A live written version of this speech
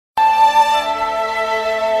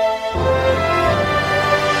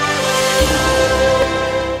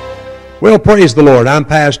Well, praise the Lord. I'm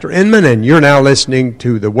Pastor Inman, and you're now listening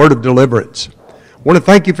to the Word of Deliverance. I want to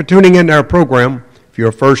thank you for tuning into our program. If you're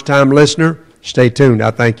a first-time listener, stay tuned.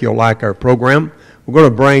 I think you'll like our program. We're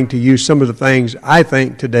going to bring to you some of the things I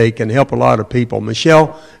think today can help a lot of people.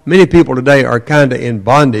 Michelle, many people today are kind of in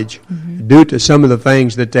bondage due to some of the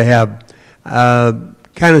things that they have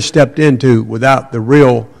kind of stepped into without the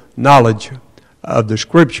real knowledge of the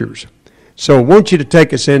Scriptures. So I want you to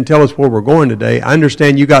take us in, tell us where we're going today. I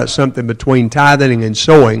understand you got something between tithing and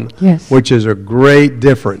sowing, yes, which is a great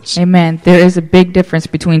difference. Amen. There is a big difference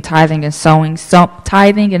between tithing and sowing. So,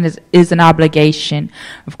 tithing is an obligation.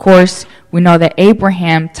 Of course, we know that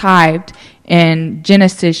Abraham tithed. In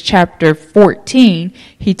Genesis chapter 14,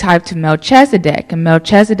 he tithed to Melchizedek, and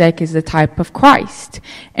Melchizedek is the type of Christ.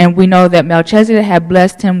 And we know that Melchizedek had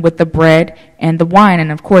blessed him with the bread and the wine.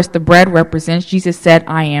 And of course, the bread represents, Jesus said,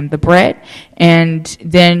 I am the bread. And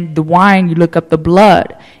then the wine, you look up the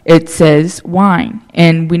blood, it says wine.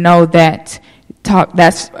 And we know that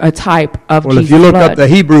that's a type of well, Jesus' if you look blood. up the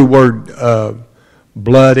Hebrew word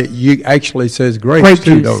blood, it actually says grape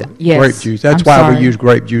too, juice. though. Yes. Grape juice. That's I'm why sorry. we use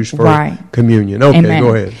grape juice for Right. communion. Okay, Amen.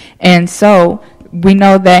 Go ahead. And so we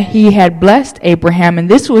know that he had blessed Abraham, and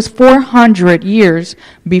this was 400 years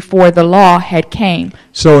before the law had came.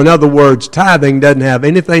 So in other words, tithing doesn't have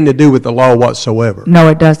anything to do with the law whatsoever. No,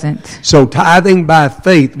 it doesn't. So tithing by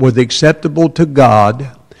faith was acceptable to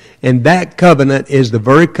God, and that covenant is the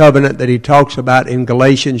very covenant that he talks about in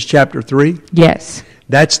Galatians chapter 3. Yes.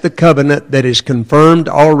 That's the covenant that is confirmed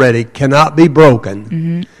already, cannot be broken.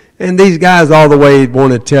 Mm-hmm. And these guys all the way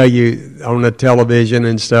want to tell you on the television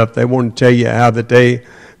and stuff, they want to tell you how that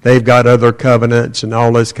they've got other covenants and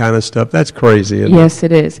all this kind of stuff. That's crazy, isn't Yes,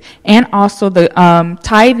 it is. And also the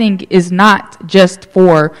tithing is not just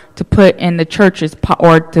to put in the church's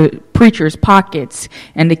or the preachers' pockets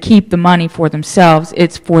and to keep the money for themselves.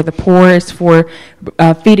 It's for the poor. It's for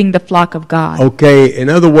feeding the flock of God. Okay, in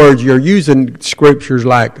other words, you're using scriptures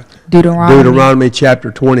like Deuteronomy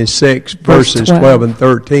chapter 26, verses 12 and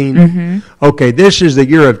 13. Mm-hmm. Okay, this is the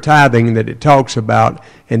year of tithing that it talks about,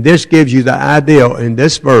 and this gives you the idea in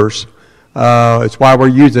this verse, it's why we're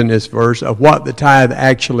using this verse, of what the tithe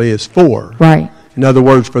actually is for. Right. In other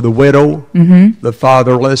words, for the widow, the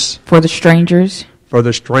fatherless, for the strangers,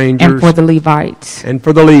 and for the Levites. And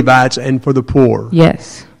for the Levites, and for the poor.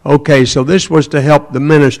 Yes. Okay, so this was to help the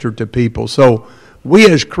minister to people. So we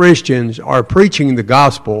as Christians are preaching the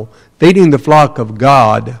gospel, feeding the flock of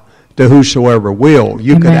God to whosoever will.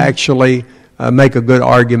 You Amen. could actually make a good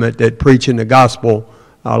argument that preaching the gospel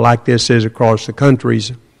like this is across the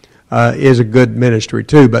countries is a good ministry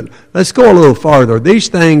too. But let's go a little farther. These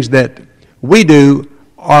things that we do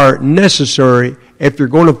are necessary if you're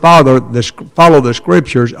going to follow the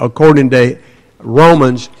Scriptures according to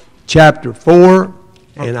Romans chapter 4.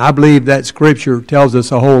 And I believe that Scripture tells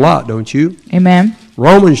us a whole lot, don't you? Amen.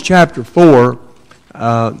 Romans chapter 4,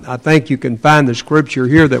 I think you can find the Scripture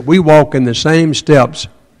here that we walk in the same steps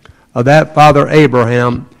of that Father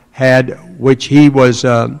Abraham had, which he was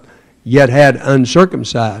yet had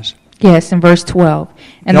uncircumcised. Yes, in verse 12.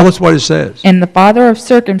 Tell us what it says. And the father of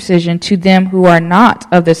circumcision to them who are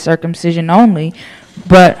not of the circumcision only,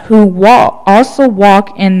 but who also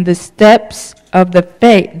walk in the steps of the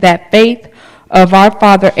faith of our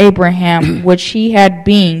father Abraham, which he had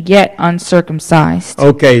being yet uncircumcised.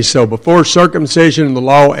 Okay, so before circumcision and the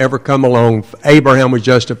law ever come along, Abraham was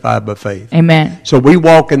justified by faith. Amen. So we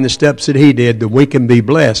walk in the steps that he did, that we can be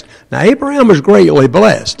blessed. Now, Abraham was greatly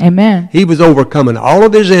blessed. Amen. He was overcoming all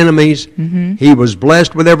of his enemies. Mm-hmm. He was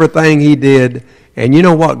blessed with everything he did. And you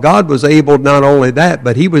know what? God was able, not only that,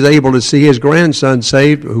 but he was able to see his grandson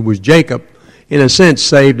saved, who was Jacob, in a sense,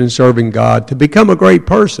 saved and serving God, to become a great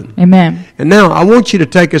person. Amen. And now I want you to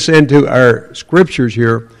take us into our scriptures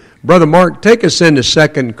here. Brother Mark, take us into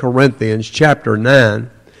 2 Corinthians chapter 9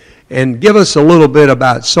 and give us a little bit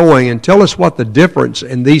about sowing and tell us what the difference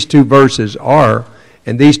in these two verses are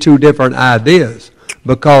and these two different ideas.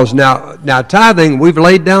 Because now tithing, we've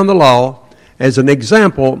laid down the law. As an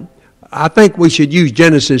example, I think we should use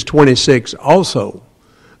Genesis 26 also.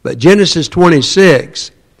 But Genesis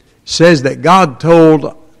 26 says that God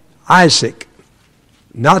told Isaac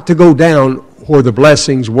not to go down where the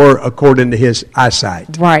blessings were according to his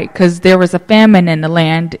eyesight. Right, because there was a famine in the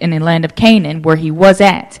land of Canaan where he was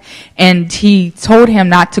at. And he told him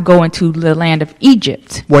not to go into the land of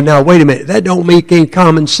Egypt. Well, now, wait a minute. That don't make any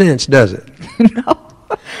common sense, does it? No.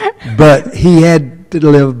 But he had to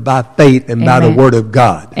live by faith and by the Word of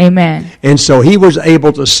God. Amen. And so he was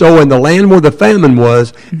able to sow in the land where the famine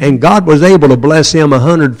was, and God was able to bless him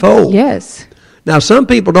 100-fold. Yes. Now, some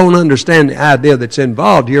people don't understand the idea that's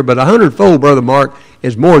involved here, but 100-fold, Brother Mark,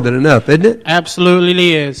 is more than enough, isn't it?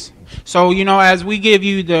 Absolutely is. So, as we give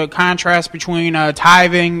you the contrast between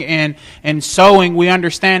tithing and sowing, we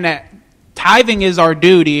understand that tithing is our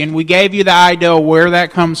duty, and we gave you the idea of where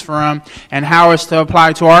that comes from and how it's to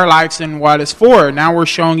apply to our lives and what it's for. Now we're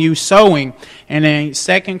showing you sowing. And in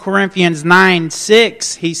 2 Corinthians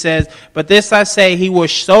 9:6, he says, "But this I say, he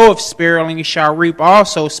which soweth sparingly shall reap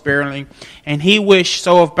also sparingly, and he which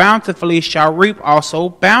soweth bountifully shall reap also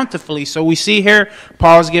bountifully." So we see here,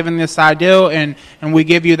 Paul's giving this ideal, and we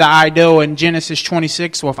give you the ideal in Genesis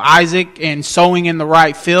 26 with Isaac and sowing in the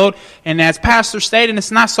right field. And as Pastor stated,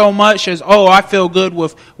 it's not so much as, oh, I feel good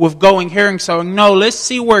with going here and sowing. No, let's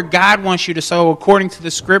see where God wants you to sow according to the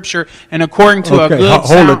Scripture and according to a good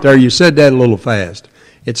hold it there. You said that a little fast.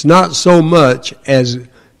 It's not so much as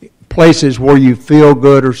places where you feel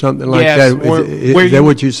good or something like that. Is that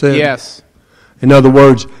what you said? Yes. In other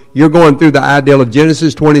words, you're going through the ideal of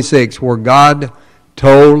Genesis 26 where God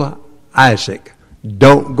told Isaac,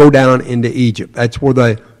 don't go down into Egypt. That's where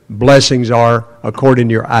the blessings are according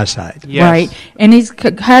to your eyesight. Yes. Right. And he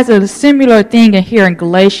has a similar thing here in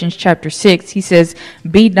Galatians chapter 6. He says,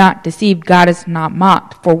 "Be not deceived, God is not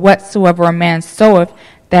mocked. For whatsoever a man soweth,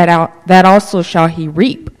 that also shall he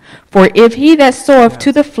reap. For if he that soweth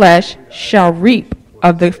to the flesh shall reap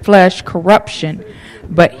of the flesh corruption,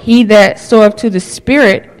 but he that soweth to the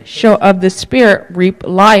Spirit shall of the Spirit reap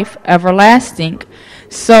life everlasting."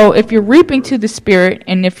 So if you're reaping to the Spirit,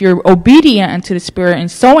 and if you're obedient unto the Spirit and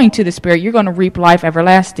sowing to the Spirit, you're going to reap life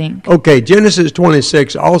everlasting. Okay, Genesis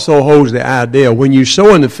 26 also holds the idea when you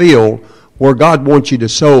sow in the field where God wants you to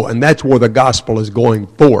sow, and that's where the gospel is going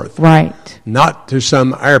forth. Right. Not to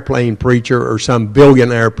some airplane preacher or some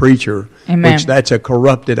billionaire preacher, Amen. Which that's a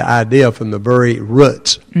corrupted idea from the very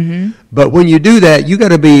roots. Mm-hmm. But when you do that, you got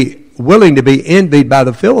to be willing to be envied by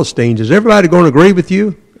the Philistines. Is everybody going to agree with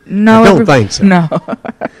you? No. I don't think so. No.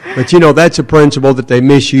 But that's a principle that they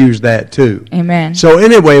misuse that too. Amen. So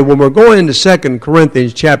anyway, when we're going to 2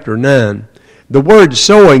 Corinthians chapter 9, the word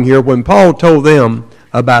sowing here, when Paul told them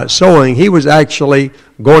about sowing, he was actually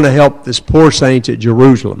going to help this poor saints at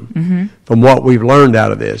Jerusalem, from what we've learned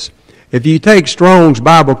out of this. If you take Strong's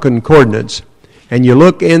Bible Concordance and you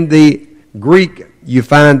look in the Greek, you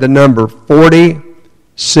find the number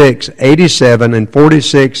 4687 and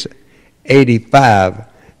 4685.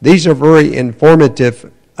 These are very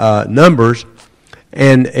informative numbers,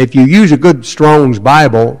 and if you use a good Strong's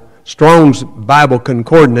Bible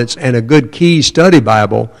Concordance, and a good Key Study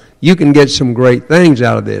Bible, you can get some great things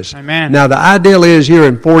out of this. Amen. Now, the ideal is here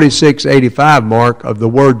in 4685, Mark, of the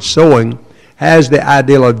word sowing, has the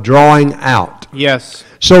ideal of drawing out. Yes.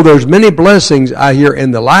 So there's many blessings I hear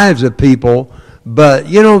in the lives of people, but,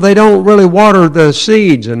 they don't really water the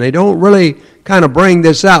seeds, and they don't really kind of bring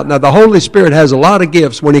this out. Now, the Holy Spirit has a lot of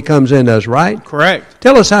gifts when He comes in us, right? Correct.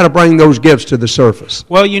 Tell us how to bring those gifts to the surface.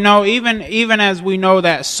 Well, even as we know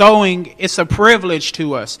that sowing, it's a privilege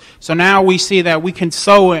to us. So now we see that we can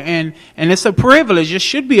sow, and it's a privilege. It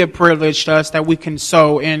should be a privilege to us that we can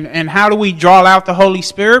sow. And how do we draw out the Holy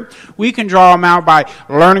Spirit? We can draw them out by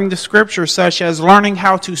learning the Scripture, such as learning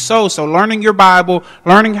how to sow. So learning your Bible,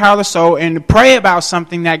 learning how to sow, and pray about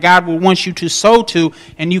something that God will want you to sow to,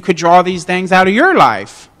 and you could draw these things out of your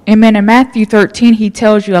life. Amen. In Matthew 13, he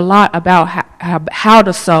tells you a lot about how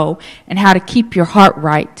to sow and how to keep your heart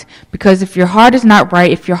right. Because if your heart is not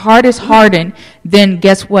right, if your heart is hardened, then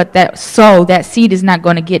guess what? That seed is not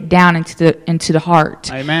going to get down into the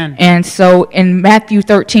heart. Amen. And so in Matthew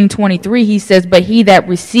 13:23, he says, "But he that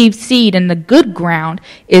receives seed in the good ground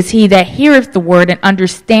is he that heareth the word and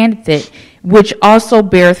understandeth it, which also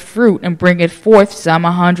beareth fruit and bringeth forth some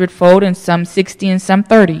 100-fold and some 60 and some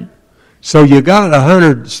 30. So you got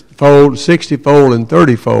 100-fold, 60-fold, and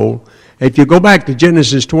 30-fold. If you go back to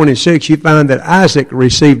Genesis 26, you find that Isaac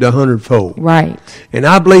received 100-fold. Right. And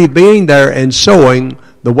I believe being there and sowing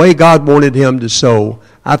the way God wanted him to sow,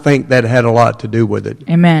 I think that had a lot to do with it.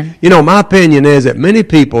 Amen. My opinion is that many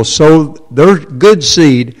people sow their good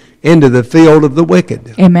seed into the field of the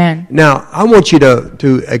wicked. Amen. Now, I want you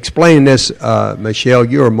to explain this, Michelle.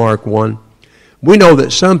 You're Mark 1. We know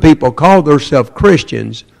that some people call themselves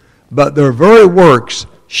Christians, but their very works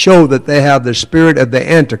show that they have the spirit of the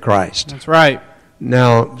Antichrist. That's right.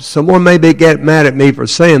 Now, someone may get mad at me for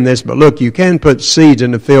saying this, but look, you can put seeds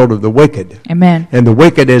in the field of the wicked. Amen. And the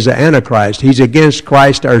wicked is the Antichrist. He's against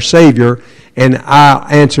Christ our Savior. And I'll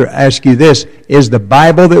ask you this, is the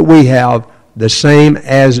Bible that we have the same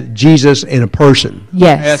as Jesus in a person?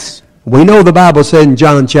 Yes. We know the Bible said in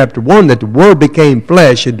John chapter 1 that the Word became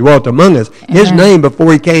flesh and dwelt among us. Amen. His name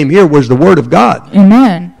before He came here was the Word of God.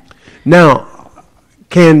 Amen. Now,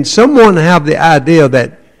 can someone have the idea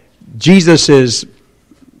that Jesus is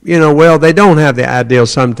well, they don't have the ideal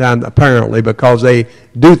sometimes, apparently, because they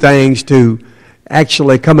do things to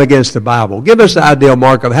actually come against the Bible. Give us the ideal,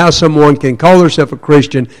 Mark, of how someone can call themselves a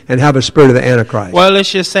Christian and have a spirit of the Antichrist. Well,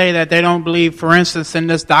 let's just say that they don't believe, for instance, in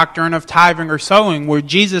this doctrine of tithing or sowing, where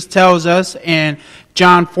Jesus tells us in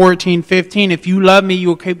John 14:15, if you love me, you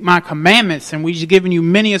will keep my commandments. And we've given you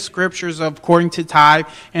many scriptures according to tithe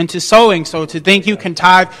and to sowing. So to think you can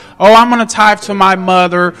tithe, I'm going to tithe to my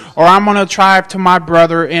mother, or I'm going to tithe to my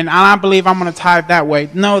brother, and I believe I'm going to tithe that way.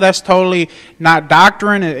 No, that's totally not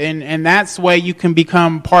doctrine. And that's the way you can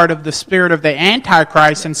become part of the spirit of the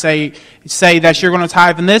Antichrist and say that you're going to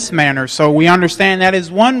tithe in this manner. So we understand that is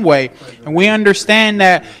one way. And we understand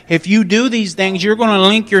that if you do these things, you're going to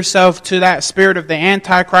link yourself to that spirit of the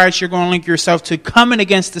Antichrist. You're going to link yourself to coming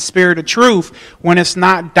against the spirit of truth when it's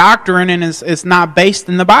not doctrine and it's not based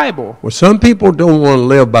in the Bible. Well, some people don't want to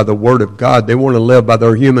live by the Word of God. They want to live by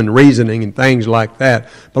their human reasoning and things like that.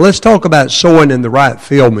 But let's talk about sowing in the right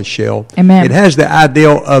field, Michelle. Amen. It has the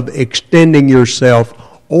ideal of extending yourself,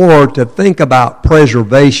 or to think about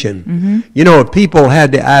preservation. If people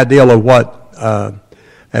had the ideal of what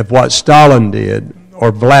Stalin did,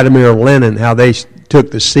 or Vladimir Lenin, how they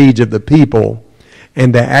took the seeds of the people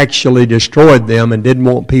and they actually destroyed them and didn't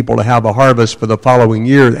want people to have a harvest for the following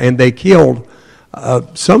year, and they killed,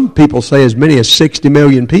 some people say, as many as 60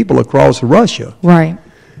 million people across Russia. Right.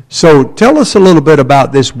 So tell us a little bit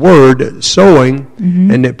about this word, sowing,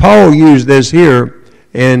 and that Paul used this here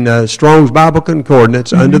in Strong's Bible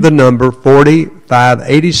Concordance under the number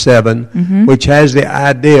 4587, which has the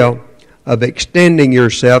idea of extending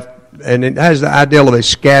yourself, and it has the idea of a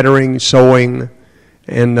scattering, sowing,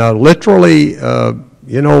 and literally,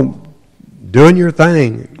 doing your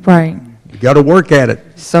thing. Right. You got to work at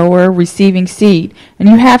it. Sower, receiving seed. And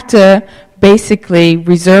you have to basically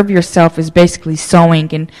reserve yourself as basically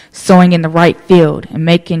sowing in the right field and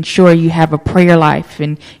making sure you have a prayer life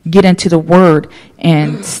and get into the Word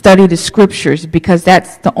and study the Scriptures, because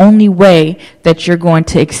that's the only way that you're going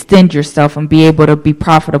to extend yourself and be able to be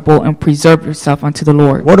profitable and preserve yourself unto the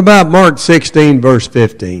Lord. What about Mark 16, verse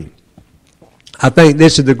 15? I think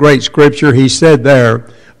this is the great Scripture. He said there,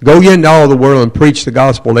 go ye into all the world and preach the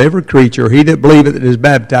gospel to every creature. He that believeth and is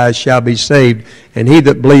baptized shall be saved, and he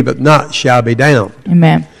that believeth not shall be damned.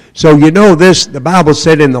 Amen. So this, the Bible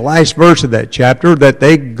said in the last verse of that chapter that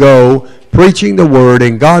they go preaching the word,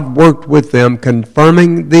 and God worked with them,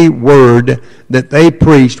 confirming the word that they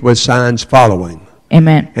preached with signs following.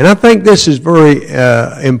 Amen. And I think this is very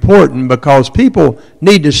important, because people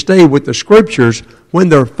need to stay with the Scriptures when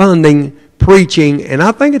they're funding preaching, and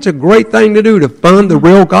I think it's a great thing to do, to fund the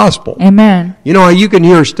real gospel. Amen. You can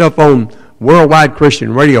hear stuff on Worldwide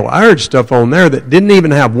Christian Radio. I heard stuff on there that didn't even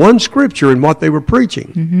have one scripture in what they were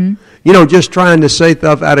preaching. Just trying to say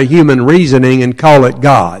stuff out of human reasoning and call it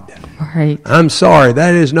God. Right. I'm sorry,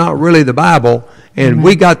 that is not really the Bible, and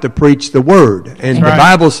we got to preach the Word. And the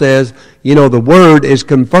Bible says, the Word is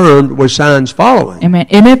confirmed with signs following. Amen.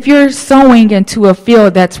 And if you're sowing into a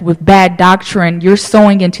field that's with bad doctrine, you're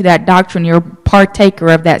sowing into that doctrine. You're a partaker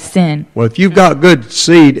of that sin. Well, if you've got good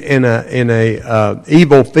seed in a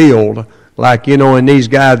evil field, like, in these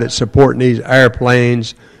guys that support these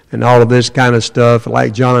airplanes and all of this kind of stuff,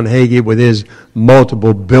 like John Hagee with his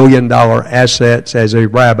multiple billion-dollar assets as a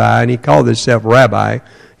rabbi, and he called himself rabbi,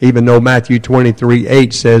 even though Matthew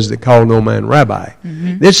 23:8 says that call no man rabbi.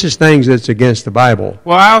 This is things that's against the Bible.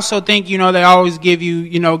 Well, I also think, they always give you,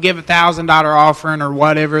 give $1,000 offering or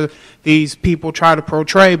whatever these people try to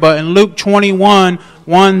portray. But in Luke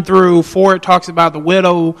 21:1-4, it talks about the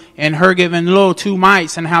widow and her giving little 2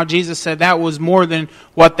 mites, and how Jesus said that was more than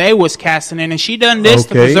what they was casting in. And she done this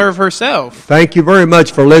to preserve herself. Thank you very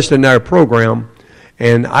much for listening to our program.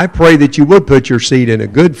 And I pray that you would put your seed in a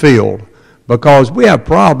good field, because we have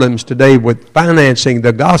problems today with financing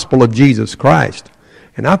the gospel of Jesus Christ.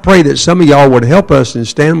 And I pray that some of y'all would help us and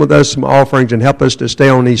stand with us some offerings and help us to stay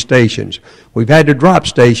on these stations. We've had to drop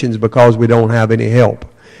stations because we don't have any help.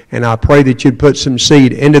 And I pray that you'd put some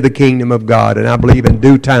seed into the kingdom of God, and I believe in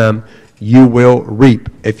due time you will reap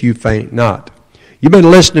if you faint not. You've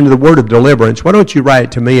been listening to the Word of Deliverance. Why don't you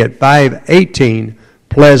write to me at 518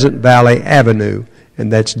 Pleasant Valley Avenue,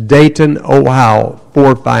 and that's Dayton, Ohio,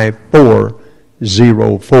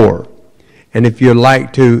 45404. And if you'd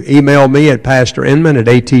like to email me at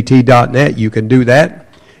pastorinman@att.net, you can do that.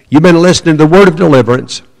 You've been listening to the Word of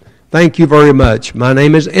Deliverance. Thank you very much. My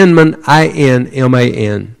name is Inman,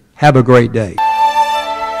 I-N-M-A-N. Have a great day.